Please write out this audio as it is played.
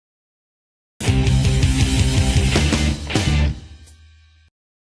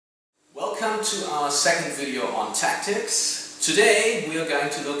Welcome to our second video on tactics. Today we are going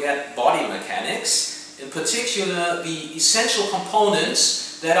to look at body mechanics, in particular the essential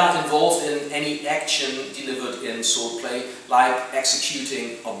components that are involved in any action delivered in swordplay, like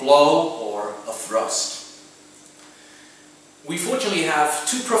executing a blow or a thrust. We fortunately have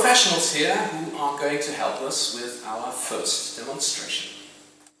two professionals here who are going to help us with our first demonstration.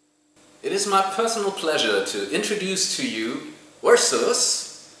 It is my personal pleasure to introduce to you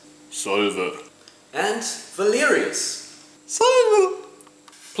Warzecha and Valerius.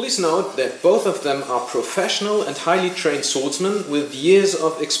 Please note that both of them are professional and highly trained swordsmen with years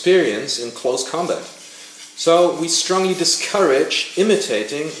of experience in close combat. So we strongly discourage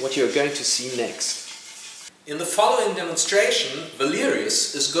imitating what you are going to see next. In the following demonstration,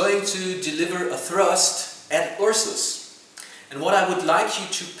 Valerius is going to deliver a thrust at Warzecha. And what I would like you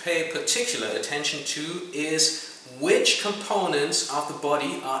to pay particular attention to is which components of the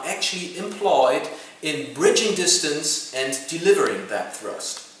body are actually employed in bridging distance and delivering that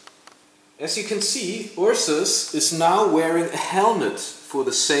thrust. As you can see, Warzecha is now wearing a helmet for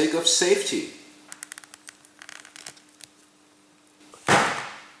the sake of safety.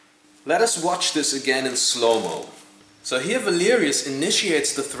 Let us watch this again in slow-mo. So here Valerius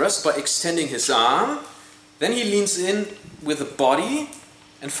initiates the thrust by extending his arm, then he leans in with the body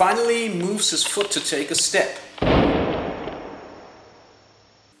and finally moves his foot to take a step.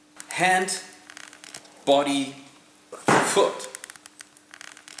 Hand, body, foot.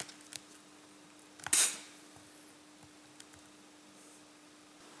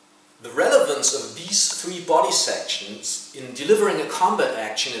 The relevance of these three body sections in delivering a combat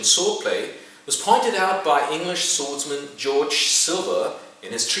action in swordplay was pointed out by English swordsman George Silver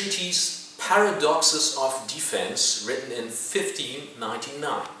in his treatise Paradoxes of Defense, written in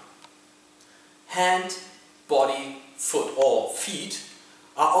 1599. Hand, body, foot or feet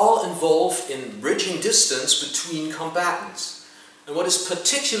are all involved in bridging distance between combatants. And what is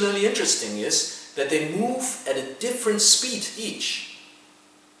particularly interesting is that they move at a different speed each.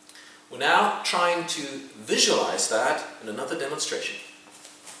 We're now trying to visualize that in another demonstration.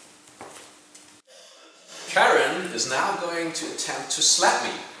 Karen is now going to attempt to slap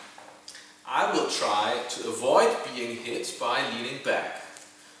me. I will try to avoid being hit by leaning back.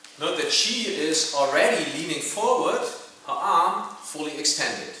 Note that she is already leaning forward, her arm fully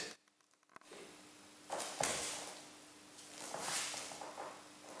extended.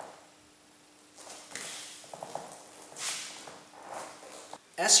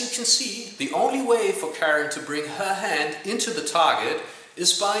 As you can see, the only way for Karen to bring her hand into the target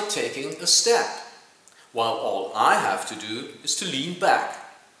is by taking a step, while all I have to do is to lean back.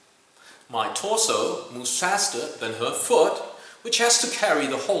 My torso moves faster than her foot, which has to carry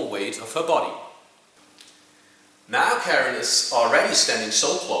the whole weight of her body. Now Karen is already standing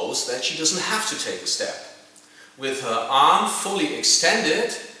so close that she doesn't have to take a step. With her arm fully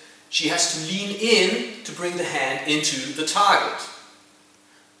extended, she has to lean in to bring the hand into the target.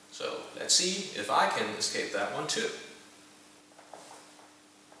 So let's see if I can escape that one too.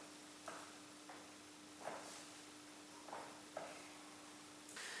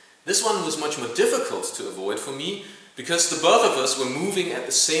 This one was much more difficult to avoid for me because the both of us were moving at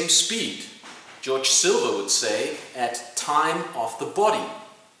the same speed. George Silver would say, at time of the body.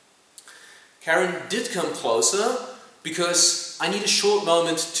 Karen did come closer because I need a short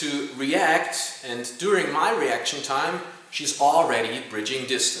moment to react, and during my reaction time she's already bridging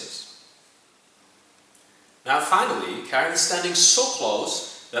distance. Now finally, Karen is standing so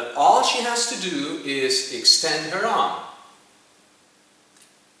close that all she has to do is extend her arm.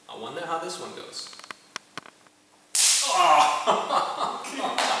 I wonder how this one goes.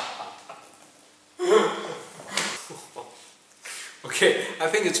 Okay, I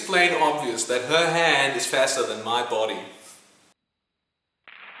think it's plain obvious that her hand is faster than my body.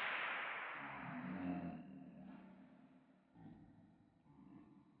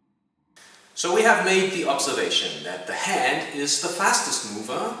 So we have made the observation that the hand is the fastest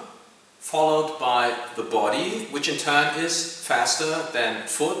mover, followed by the body, which in turn is faster than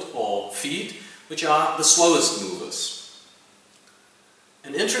foot or feet, which are the slowest movers.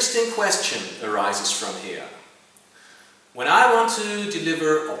 An interesting question arises from here. When I want to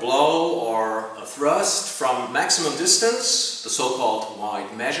deliver a blow or a thrust from maximum distance, the so-called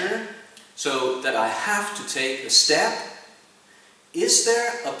wide measure, so that I have to take a step, is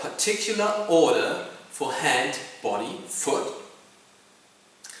there a particular order for hand, body, foot?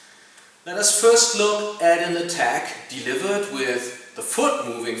 Let us first look at an attack delivered with the foot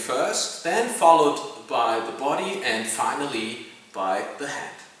moving first, then followed by the body and finally by the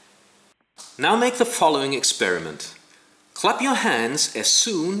hand. Now make the following experiment. Clap your hands as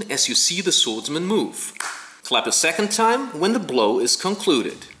soon as you see the swordsman move. Clap a second time when the blow is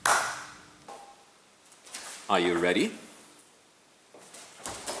concluded. Are you ready?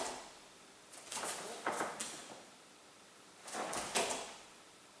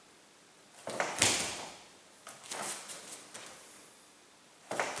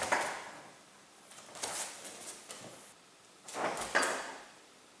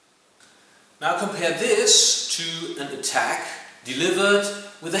 Now compare this to an attack delivered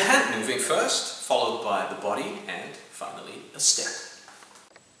with the hand moving first, followed by the body, and finally a step.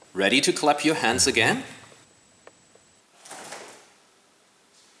 Ready to clap your hands again?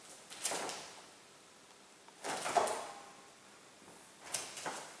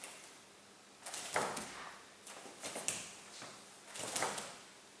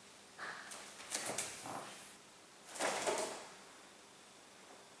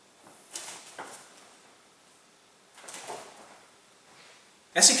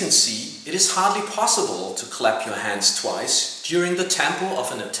 As you can see, it is hardly possible to clap your hands twice during the tempo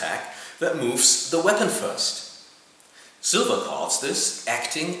of an attack that moves the weapon first. Silver calls this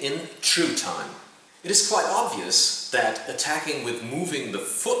acting in true time. It is quite obvious that attacking with moving the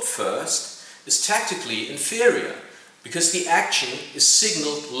foot first is tactically inferior, because the action is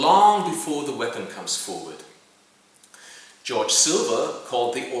signaled long before the weapon comes forward. George Silver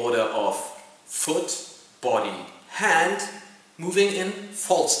called the order of foot, body, hand moving in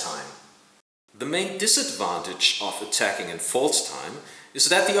false time. The main disadvantage of attacking in false time is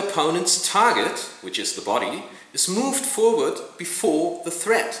that the opponent's target, which is the body, is moved forward before the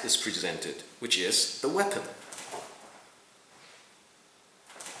threat is presented, which is the weapon.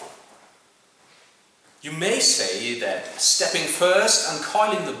 You may say that stepping first,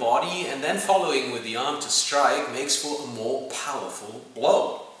 uncoiling the body and then following with the arm to strike makes for a more powerful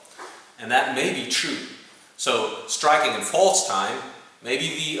blow. And that may be true. So striking in false time may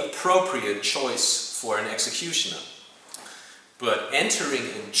be the appropriate choice for an executioner. But entering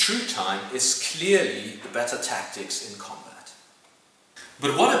in true time is clearly the better tactics in combat.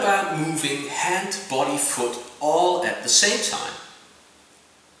 But what about moving hand, body, foot all at the same time?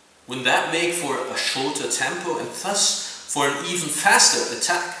 Wouldn't that make for a shorter tempo and thus for an even faster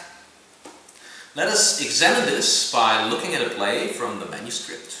attack? Let us examine this by looking at a play from the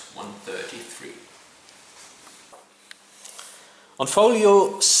manuscript 133. On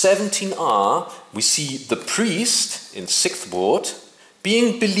folio 17R, we see the priest in 6th ward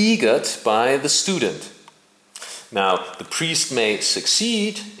being beleaguered by the student. Now, the priest may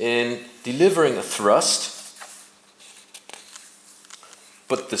succeed in delivering a thrust,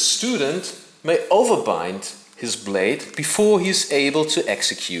 but the student may overbind his blade before he is able to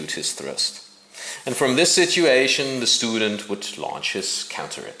execute his thrust. And from this situation, the student would launch his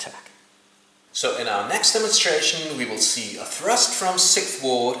counterattack. So in our next demonstration, we will see a thrust from 6th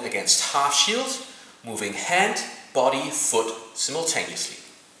ward against half shield, moving hand, body, foot simultaneously.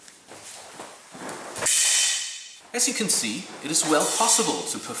 As you can see, it is well possible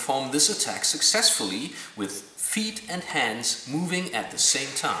to perform this attack successfully with feet and hands moving at the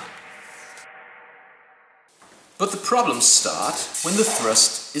same time. But the problems start when the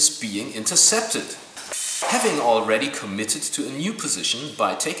thrust is being intercepted. Having already committed to a new position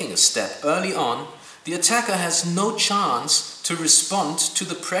by taking a step early on, the attacker has no chance to respond to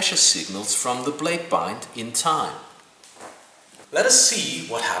the pressure signals from the blade bind in time. Let us see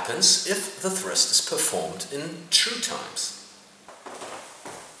what happens if the thrust is performed in true times.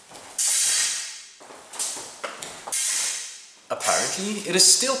 Apparently, it is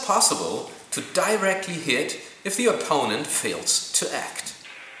still possible to directly hit if the opponent fails to act.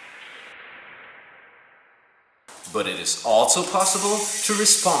 But it is also possible to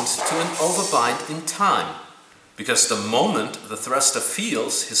respond to an overbind in time, because the moment the thruster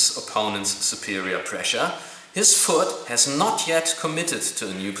feels his opponent's superior pressure, his foot has not yet committed to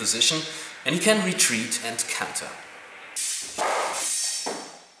a new position and he can retreat and counter.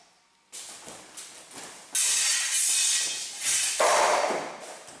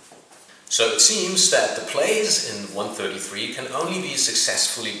 So it seems that the plays in 133 can only be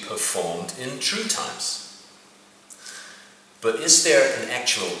successfully performed in true times. But is there an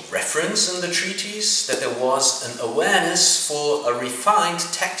actual reference in the treatise that there was an awareness for a refined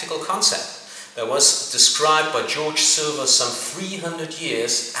tactical concept that was described by George Silver some 300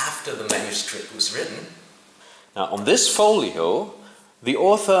 years after the manuscript was written? Now, on this folio, the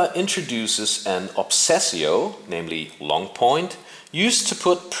author introduces an obsessio, namely long point, used to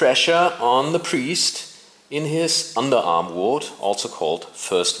put pressure on the priest in his underarm ward, also called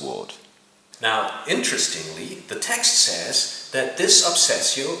first ward. Now, interestingly, the text says that this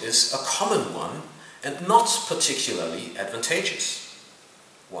obsessio is a common one and not particularly advantageous.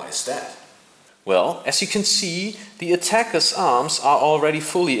 Why is that? Well, as you can see, the attacker's arms are already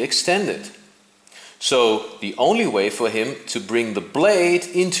fully extended. So the only way for him to bring the blade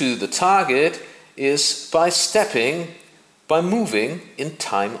into the target is by stepping, by moving in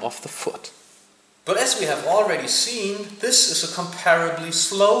time of the foot. But as we have already seen, this is a comparably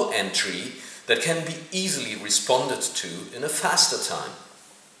slow entry that can be easily responded to in a faster time.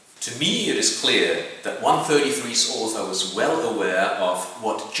 To me, it is clear that 133's author was well aware of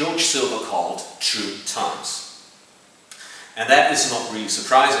what George Silver called true times. And that is not really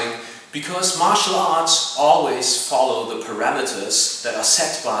surprising, because martial arts always follow the parameters that are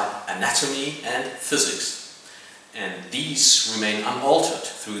set by anatomy and physics, and these remain unaltered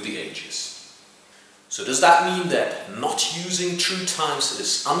through the ages. So does that mean that not using true times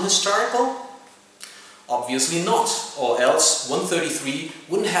is unhistorical? Obviously not, or else 133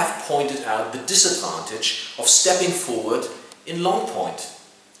 wouldn't have pointed out the disadvantage of stepping forward in long point.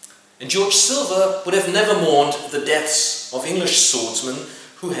 And George Silver would have never mourned the deaths of English swordsmen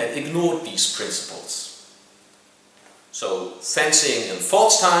who had ignored these principles. So fencing in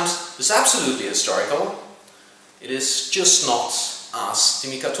false times is absolutely historical. It is just not ars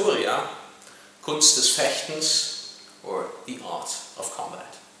Dimicatoria, Kunst des Fechtens, or the art of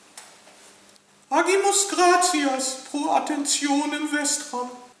combat. Agimus gratias pro attentionem vestram.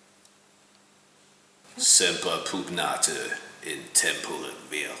 Semper pugnate in tempore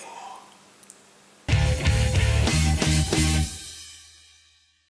vero.